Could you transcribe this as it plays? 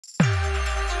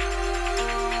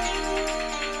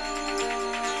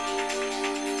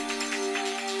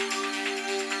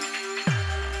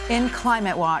In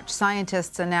Climate Watch,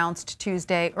 scientists announced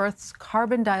Tuesday Earth's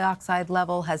carbon dioxide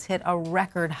level has hit a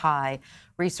record high.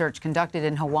 Research conducted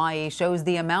in Hawaii shows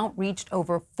the amount reached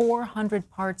over 400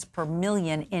 parts per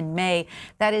million in May.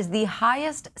 That is the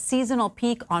highest seasonal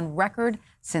peak on record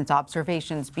since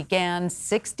observations began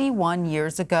 61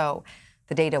 years ago.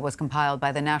 The data was compiled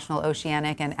by the National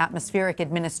Oceanic and Atmospheric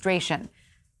Administration.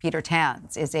 Pieter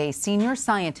Tans is a senior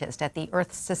scientist at the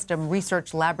Earth System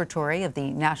Research Laboratory of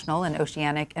the National and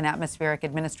Oceanic and Atmospheric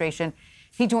Administration.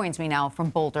 He joins me now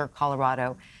from Boulder,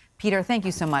 Colorado. Pieter, thank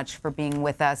you so much for being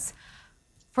with us.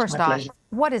 First off,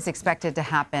 what is expected to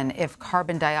happen if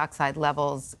carbon dioxide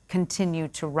levels continue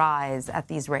to rise at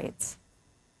these rates?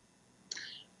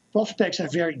 Prospects are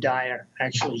very dire,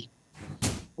 actually.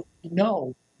 We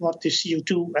know what the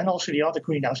CO2 and also the other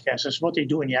greenhouse gases, what they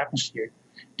do in the atmosphere.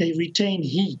 They retain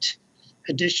heat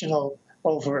additional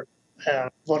over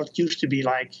what it used to be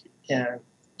like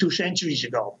 2 centuries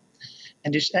ago.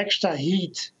 And this extra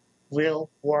heat will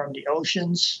warm the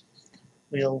oceans,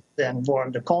 will then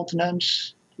warm the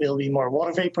continents, will be more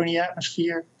water vapor in the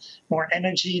atmosphere, more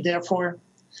energy, therefore.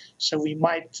 So we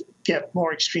might get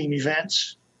more extreme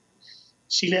events.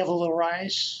 Sea level will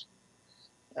rise.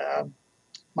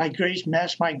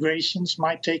 Mass migrations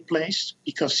might take place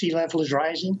because sea level is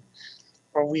rising.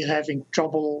 Or we're having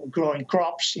trouble growing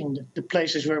crops in the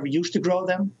places where we used to grow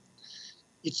them.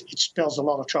 It spells a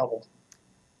lot of trouble.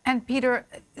 And Pieter,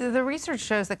 the research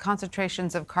shows that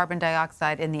concentrations of carbon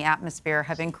dioxide in the atmosphere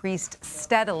have increased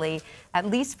steadily, at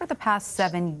least for the past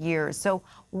 7 years. So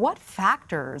what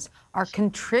factors are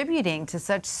contributing to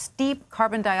such steep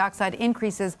carbon dioxide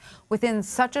increases within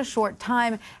such a short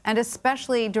time, and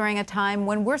especially during a time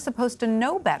when we're supposed to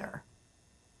know better?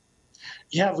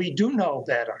 Yeah, we do know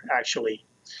better, actually.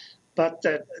 But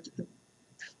the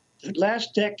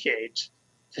last decade,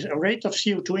 the rate of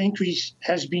CO2 increase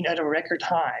has been at a record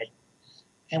high.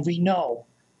 And we know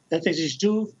that this is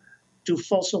due to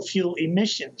fossil fuel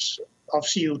emissions of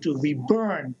CO2. We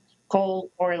burn coal,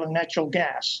 oil, and natural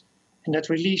gas, and that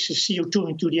releases CO2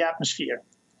 into the atmosphere.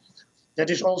 That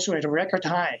is also at a record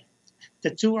high.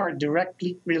 The two are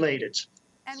directly related.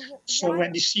 So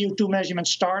when the CO2 measurement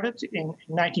started in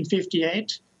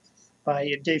 1958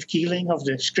 by Dave Keeling of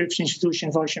the Scripps Institution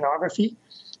of Oceanography,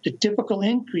 the typical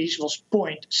increase was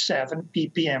 0.7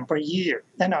 ppm per year,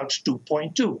 and now it's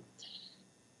 2.2.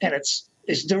 And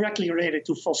it's directly related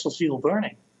to fossil fuel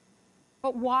burning.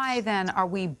 But why then are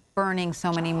we burning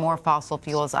so many more fossil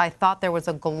fuels? I thought there was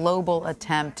a global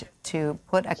attempt to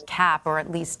put a cap or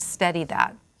at least steady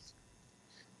that.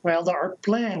 Well, there are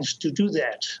plans to do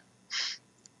that.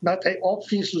 But they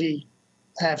obviously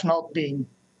have not been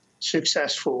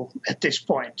successful at this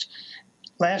point.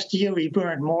 Last year, we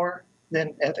burned more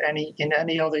than in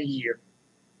any other year,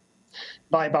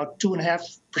 by about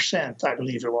 2.5%, I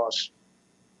believe it was.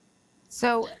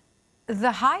 So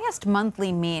the highest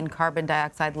monthly mean carbon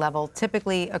dioxide level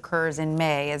typically occurs in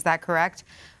May, is that correct?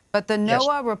 But the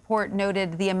NOAA report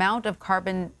noted the amount of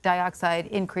carbon dioxide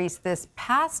increase this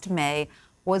past May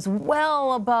was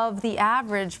well above the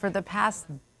average for the past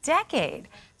decade.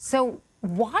 So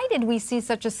why did we see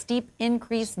such a steep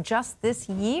increase just this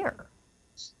year?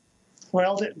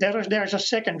 Well, there's a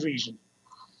second reason.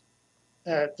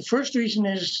 The first reason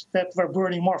is that we're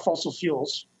burning more fossil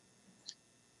fuels,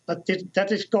 but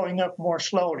that is going up more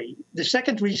slowly. The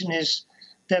second reason is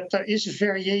that there is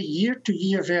a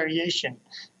year-to-year variation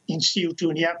in CO2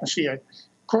 in the atmosphere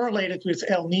correlated with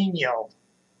El Nino.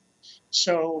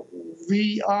 So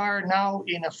we are now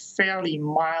in a fairly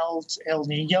mild El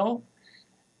Nino,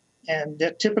 and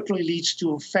that typically leads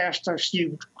to faster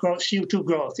CO2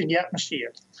 growth in the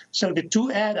atmosphere. So the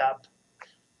two add up,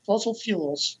 fossil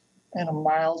fuels and a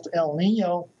mild El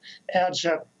Nino adds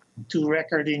up to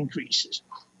record increases.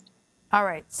 All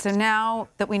right, so now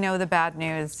that we know the bad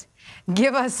news,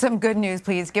 give us some good news,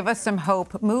 please. Give us some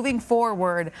hope. Moving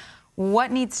forward,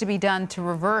 what needs to be done to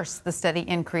reverse the steady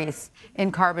increase in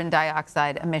carbon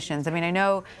dioxide emissions? I mean, I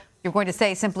know you're going to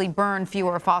say simply burn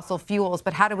fewer fossil fuels,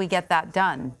 but how do we get that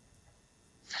done?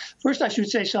 First, I should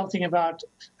say something about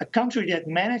a country that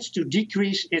managed to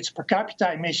decrease its per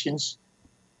capita emissions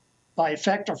by a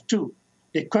factor of 2.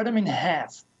 They cut them in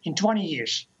half in 20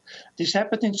 years. This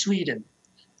happened in Sweden.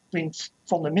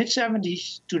 From the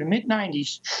mid-70s to the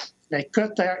mid-90s, they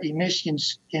cut their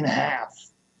emissions in half.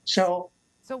 So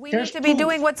we need to be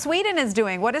doing what Sweden is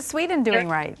doing. What is Sweden doing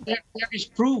right? There is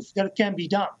proof that it can be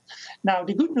done. Now,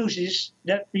 the good news is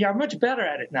that we are much better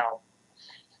at it now.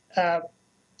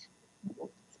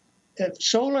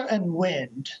 Solar and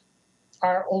wind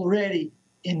are already,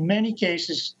 in many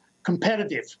cases,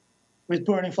 competitive with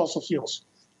burning fossil fuels.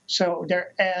 So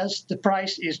the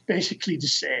price is basically the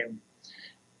same.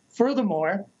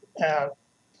 Furthermore,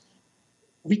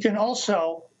 we can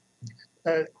also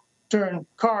turn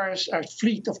cars, our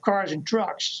fleet of cars and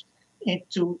trucks,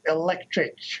 into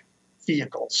electric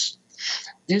vehicles.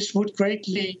 This would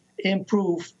greatly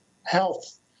improve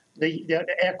health, the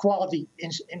air quality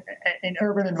in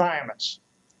urban environments.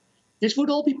 This would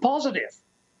all be positive.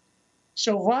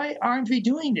 So why aren't we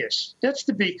doing this? That's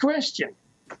the big question.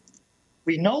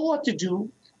 We know what to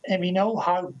do, and we know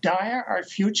how dire our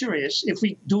future is if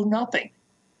we do nothing.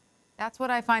 That's what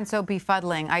I find so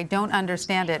befuddling. I don't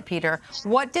understand it, Peter.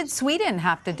 What did Sweden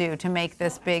have to do to make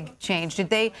this big change? Did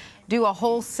they do a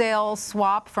wholesale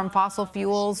swap from fossil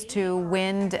fuels to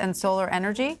wind and solar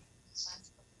energy?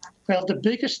 Well,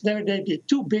 they did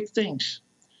two big things.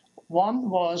 One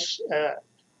was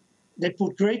they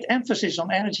put great emphasis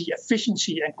on energy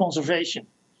efficiency and conservation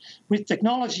with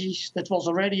technologies that was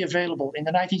already available in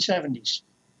the 1970s.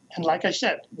 And like I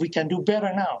said, we can do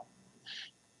better now.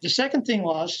 The second thing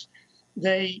was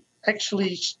they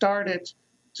actually started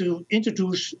to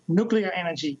introduce nuclear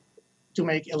energy to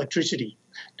make electricity.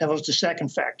 That was the second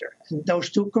factor. And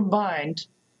those two combined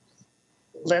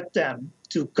led them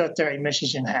to cut their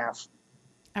emissions in half.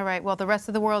 All right. Well, the rest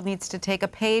of the world needs to take a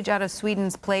page out of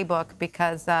Sweden's playbook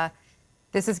because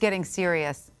this is getting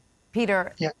serious.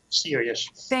 Peter. Yeah, serious.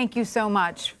 Thank you so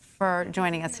much for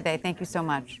joining us today. Thank you so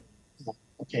much.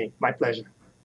 Okay, my pleasure.